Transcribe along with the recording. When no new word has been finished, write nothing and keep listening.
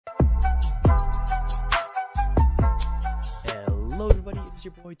is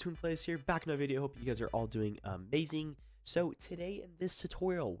your boy TwinPlayz here, back in a video. Hope you guys are all doing amazing. So today in this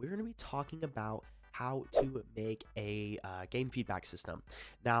tutorial, we're going to be talking about how to make a game feedback system.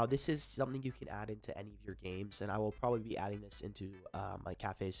 Now, this is something you can add into any of your games, and I will probably be adding this into my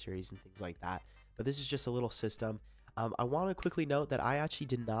cafe series and things like that. But this is just a little system. I want to quickly note that I actually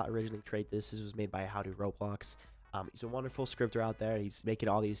did not originally create this. This was made by How to ROBLOX. He's a wonderful scripter out there. He's making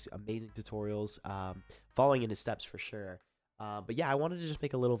all these amazing tutorials, following in his steps for sure. But yeah, I wanted to just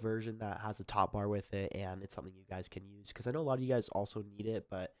make a little version that has a top bar with it, and it's something you guys can use because I know a lot of you guys also need it,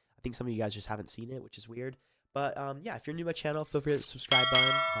 but I think some of you guys just haven't seen it, which is weird. But yeah, if you're new to my channel, feel free to hit the subscribe button.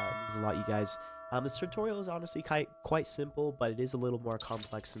 It means a lot, you guys. This tutorial is honestly quite simple, but it is a little more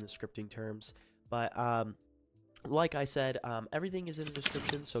complex in the scripting terms. But like I said, everything is in the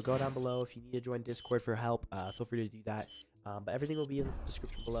description, so go down below. If you need to join Discord for help, feel free to do that. But everything will be in the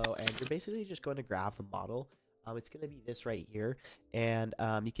description below, and you're basically just going to grab the model. It's going to be this right here, and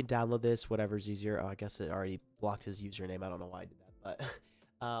you can download this, whatever's easier. Oh, I guess it already blocked his username. I don't know why I did that,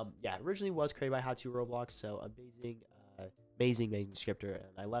 but yeah, it originally was created by How to ROBLOX, so amazing scripter,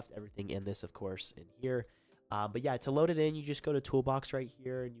 and I left everything in this, of course, in here. But yeah, to load it in, you just go to Toolbox right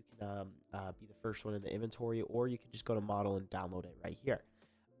here, and you can be the first one in the inventory, or you can just go to Model and download it right here.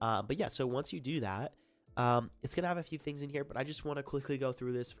 But yeah, so once you do that, it's going to have a few things in here, but I just want to quickly go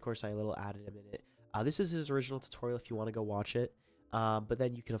through this. Of course, I added a minute. This is his original tutorial if you want to go watch it. But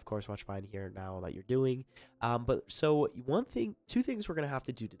then you can, of course, watch mine here now that you're doing. But so two things we're going to have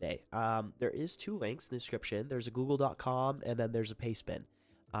to do today. There is two links in the description. There's a google.com and then there's a pastebin.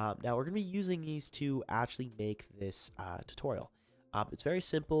 Now we're going to be using these to actually make this tutorial. It's very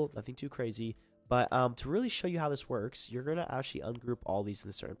simple, nothing too crazy. But to really show you how this works, you're going to actually ungroup all these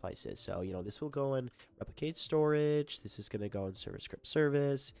in certain places. So, you know, this will go in replicate storage. This is going to go in server script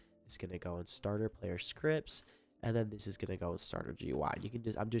service. It's going to go in starter player scripts, and then this is going to go in starter GUI. You can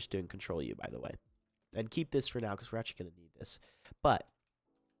I'm just doing control U, by the way, and keep this for now because we're actually going to need this. But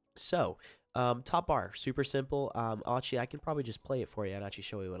so top bar, super simple. Actually, I can probably just play it for you and actually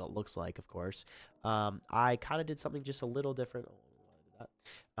show you what it looks like. Of course, I kind of did something just a little different.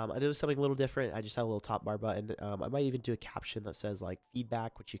 I did something a little different. I just had a little top bar button. I might even do a caption that says like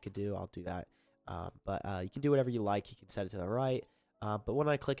feedback, which you could do. I'll do that. But you can do whatever you like. You can set it to the right. But when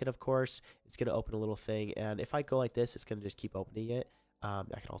I click it, of course, it's going to open a little thing. And if I go like this, it's going to just keep opening it. I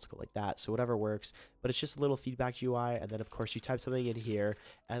can also go like that. So whatever works. But it's just a little feedback GUI. And then, of course, you type something in here.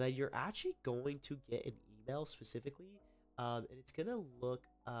 And then you're actually going to get an email specifically. And it's going to look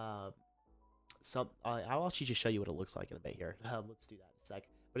I'll actually just show you what it looks like in a bit here. Let's do that in a sec.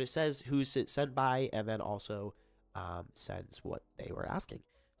 But it says who's it sent by, and then also sends what they were asking.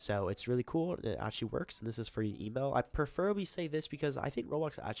 So it's really cool. It actually works, and this is for your email. I preferably say this because I think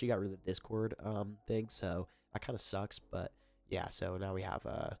Roblox actually got rid of the Discord thing, so that kind of sucks. But yeah, so now we have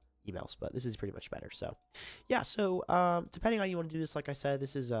emails, but this is pretty much better. So yeah, so depending on how you want to do this, like I said,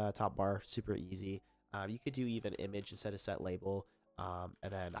 this is top bar, super easy. You could do even image instead of set label,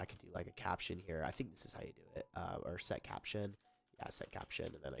 and then I could do like a caption here. I think this is how you do it, or set caption. Yeah, set caption,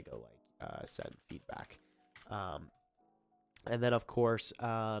 and then I go like send feedback. And then, of course,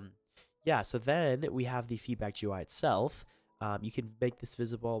 yeah, so then we have the feedback GUI itself. You can make this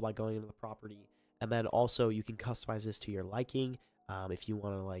visible by going into the property. And then also you can customize this to your liking. If you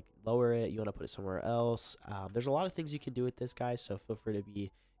want to like lower it, you want to put it somewhere else. There's a lot of things you can do with this, guys. So feel free to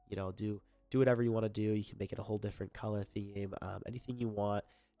be, you know, do whatever you want to do. You can make it a whole different color theme, anything you want.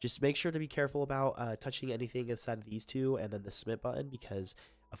 Just make sure to be careful about touching anything inside of these two and then the submit button, because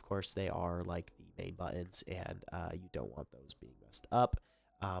of course they are like the main buttons, and you don't want those being messed up.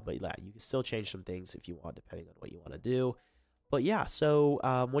 But yeah, you can still change some things if you want, depending on what you want to do. But yeah, so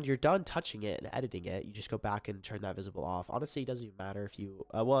when you're done touching it and editing it, you just go back and turn that visible off. Honestly, it doesn't even matter if you,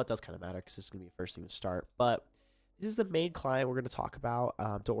 well, it does kind of matter because this is going to be the first thing to start. But this is the main client we're going to talk about.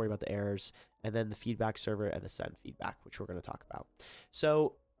 Don't worry about the errors. And then the feedback server and the send feedback, which we're going to talk about.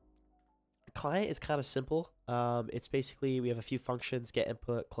 So client is kind of simple. It's basically, we have a few functions: get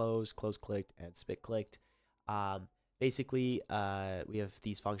input, close clicked, and submit clicked. Basically, we have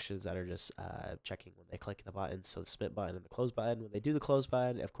these functions that are just checking when they click the button. So the submit button and the close button. When they do the close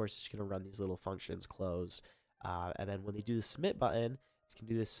button, of course, it's going to run these little functions, close. And then when they do the submit button, it's going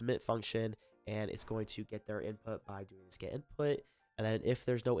to do the submit function, and it's going to get their input by doing this get input. And then if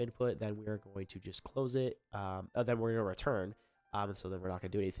there's no input, then we are going to just close it. Then we're going to return. And so then we're not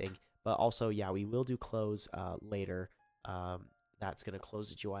going to do anything. But also, yeah, we will do close later. That's going to close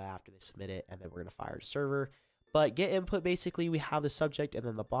the GUI after they submit it, and then we're going to fire the server. But get input, basically, we have the subject and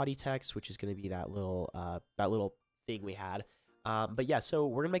then the body text, which is going to be that little thing we had. But yeah, so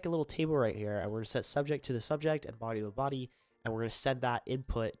we're going to make a little table right here, and we're going to set subject to the subject and body to the body. and we're going to send that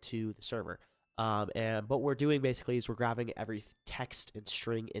input to the server. And what we're doing basically is we're grabbing every text and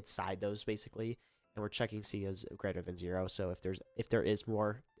string inside those basically, and we're checking C is greater than 0. So if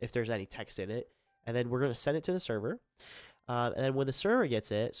there's any text in it, and then we're going to send it to the server. And then when the server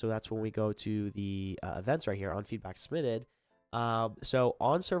gets it, so that's when we go to the events right here on feedback submitted. So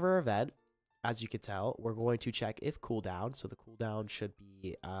on server event, as you can tell, we're going to check if cooldown. So the cooldown should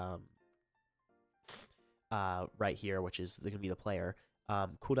be right here, which is going to be the player.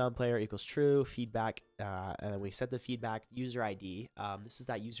 Cooldown player equals true, feedback, and then we set the feedback user ID. This is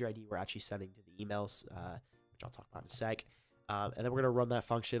that user ID we're actually sending to the emails, which I'll talk about in a sec. And then we're going to run that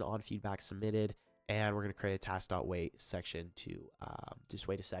function on feedback submitted, and we're going to create a task.wait section to just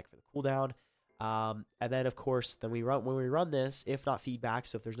wait a sec for the cooldown. And then, of course, when we run this, if not feedback,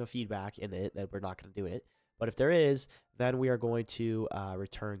 so if there's no feedback in it, then we're not going to do it. But if there is, then we are going to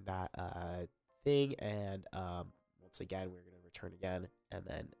return that thing, and once again, we're going to return again, and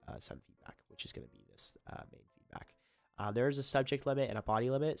then send feedback, which is going to be this main feedback. There is a subject limit and a body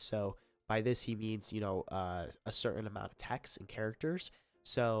limit, so by this he means, a certain amount of text and characters.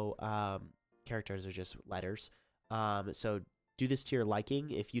 So characters are just letters. So do this to your liking.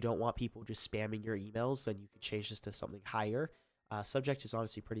 If you don't want people just spamming your emails, then you can change this to something higher. Subject is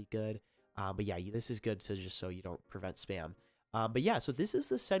honestly pretty good, but yeah, this is good to just so you don't prevent spam. But yeah, so this is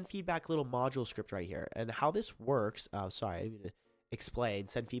the send feedback little module script right here, and how this works. Sorry, I need to explain.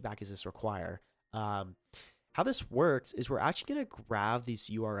 Send feedback is this require. How this works is we're actually going to grab this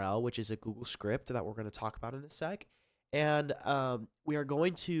URL, which is a Google script that we're going to talk about in a sec, and we are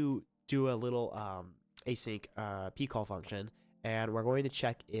going to do a little async pcall function, and we're going to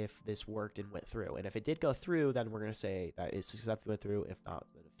check if this worked and went through. And if it did go through, then we're going to say that it successfully went through. If not,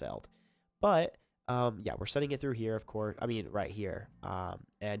 then it failed. But yeah, we're sending it through here, of course. I mean, right here.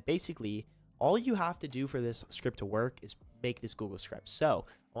 And basically, all you have to do for this script to work is make this Google script. So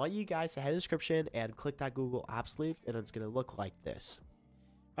I want you guys to head to the description and click that Google Apps link, and it's going to look like this.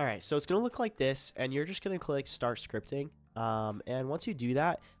 All right, so it's going to look like this, and you're just going to click Start Scripting. And once you do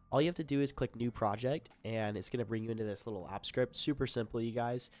that, all you have to do is click New Project, and it's going to bring you into this little app script. Super simple, you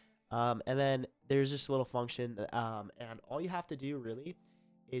guys. And then there's this little function, and all you have to do really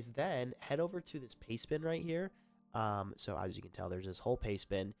is then head over to this paste bin right here. So as you can tell, there's this whole paste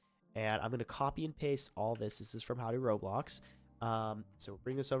bin, and I'm going to copy and paste all this. This is from How to Roblox. So we'll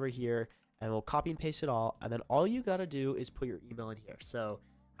bring this over here, and we'll copy and paste it all, and then all you got to do is put your email in here. So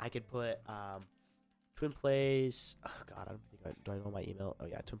I could put TwinPlayz. Oh god, I don't think do I know my email? Oh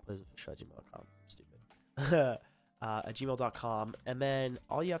yeah, TwinPlayz@gmail.com. Stupid. At gmail.com, and then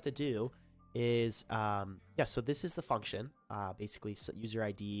all you have to do is yeah. So this is the function. Basically, user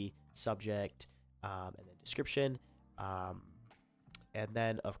ID, subject, and then description, and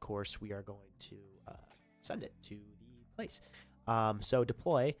then of course we are going to send it to the place. So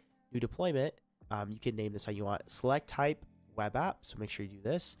deploy, new deployment. You can name this how you want. Select type web app. So make sure you do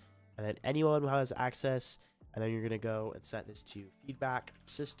this. And then anyone who has access, and then you're going to go and set this to feedback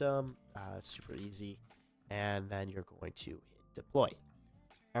system. Super easy. And then you're going to hit deploy.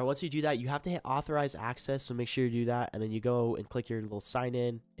 All right, once you do that, you have to hit authorize access. So make sure you do that. And then you go and click your little sign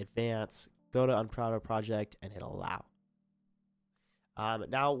in, advance, go to unproud project, and hit allow.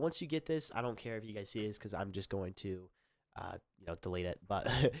 Now, once you get this, I don't care if you guys see this because I'm just going to delete it. But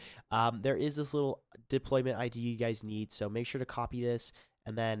there is this little deployment ID you guys need. So make sure to copy this.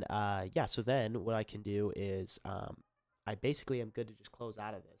 And then, yeah, so then what I can do is I basically am good to just close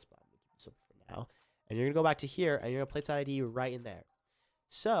out of this, but I'm going to keep this open for now. And you're going to go back to here, and you're going to place that ID right in there.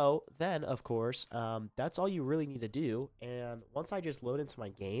 So then, of course, that's all you really need to do. And once I just load into my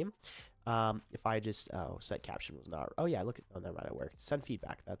game, if I just, set caption was not, oh yeah, look at, oh, never mind, it worked. Send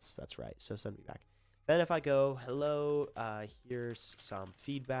feedback, that's right, so send feedback. Then if I go, hello, here's some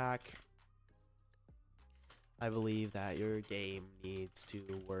feedback. I believe that your game needs to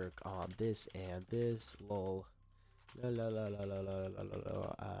work on this and this, lol. La la la la la la la la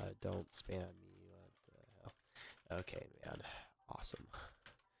la. Don't spam me, what the hell. Okay, man, awesome.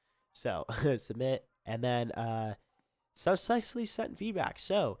 So, submit, and then, successfully sent feedback.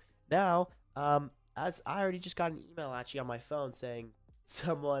 So, now, as I already just got an email actually on my phone saying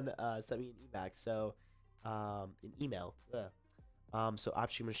someone, sent me an feedback, so, an email, so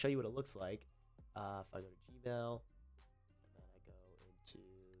actually I'm going to show you what it looks like. If I go to Gmail, and then I go into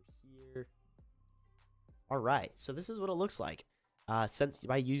here. All right, so this is what it looks like. Sent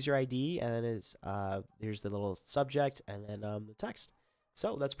by user ID, and then it's here's the little subject, and then the text.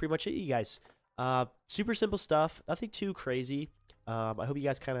 So that's pretty much it, you guys. Super simple stuff, nothing too crazy. I hope you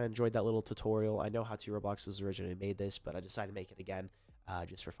guys kind of enjoyed that little tutorial. I know How to Roblox was originally made this, but I decided to make it again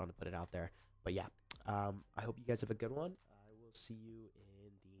just for fun to put it out there. But yeah, I hope you guys have a good one. see you in